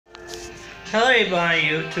Hello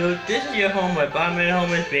everybody on YouTube, this is your homeboy Bombman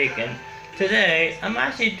Homeless Bacon. Today, I'm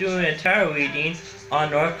actually doing a tarot reading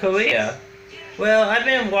on North Korea. Well, I've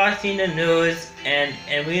been watching the news and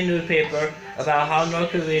reading the newspaper about how North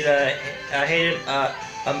Korea hated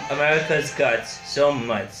America's guts so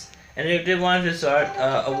much. And they wanted to start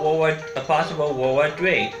a possible World War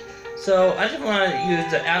III. So I just want to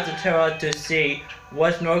use the After Tarot to see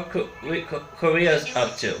what North Korea's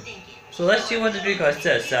up to. So let's see what the three cards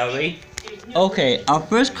says, shall we? Okay, our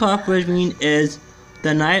first card for reading is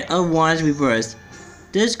the Knight of Wands reversed.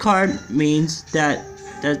 This card means that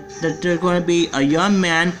there's going to be a young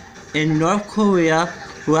man in North Korea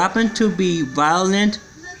who happens to be violent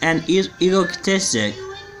and egotistic.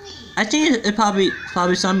 I think it's probably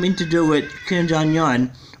something to do with Kim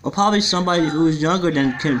Jong-un, or probably somebody who's younger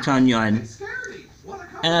than Kim Jong-un.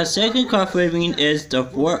 And our second card for reading is the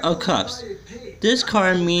Four of Cups. This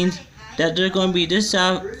card means that there's going to be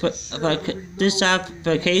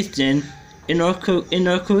dissatisfaction in North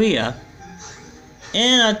Korea.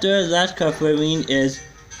 And our third last card for reading is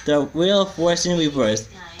the Wheel of Fortune reversed.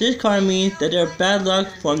 This card means that there's bad luck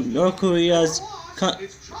from North Korea's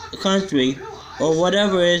country, or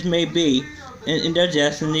whatever it may be, in their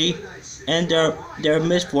destiny and their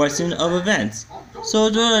misfortune of events. So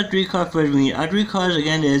those are the three cards for reading. Our three cards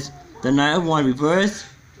again is the Knight of Wands reversed,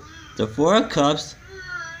 the Four of Cups,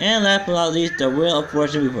 and last but not least, the Wheel of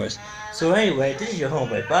Fortune reversed. So anyway, this is your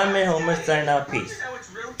homeboy, Bombman Homeless, signing out, peace.